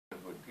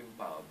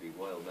of the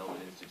Royal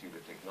Melbourne Institute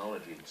of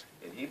Technology,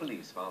 and he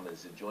believes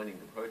farmers joining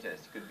the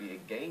protest could be a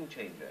game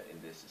changer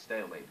in this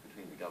stalemate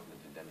between the government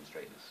and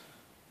demonstrators.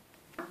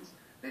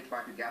 They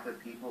try to gather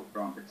people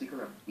from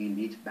particular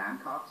elite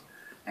Bangkok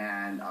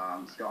and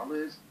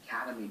scholars,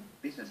 academic,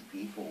 business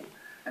people,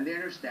 and they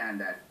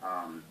understand that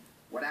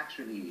what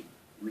actually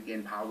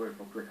regain power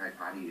for Pheu Thai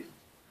Party is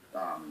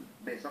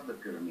base of the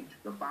pyramid,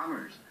 the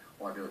farmers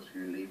or those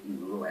who live in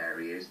rural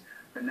areas.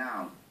 But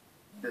now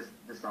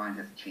the sign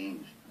has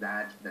changed,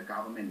 that the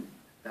government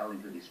fell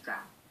into this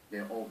trap.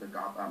 They're all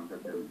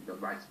the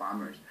rice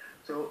farmers.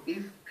 So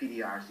if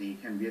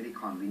PDRC can really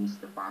convince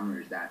the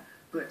farmers that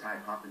Pheu Thai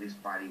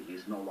Populist Party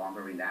is no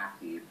longer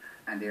inactive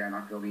and they are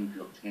not going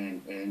to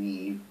obtain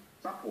any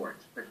support,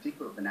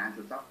 particular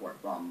financial support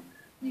from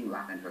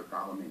Yingluck and her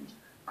government,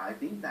 I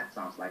think that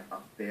sounds like a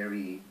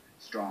very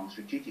strong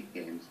strategic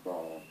gains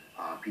for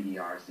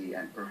PDRC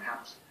and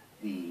perhaps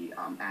the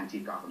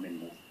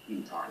anti-government move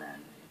in Thailand.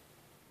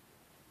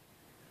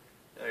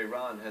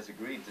 Iran has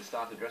agreed to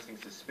start addressing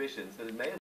suspicions that it may have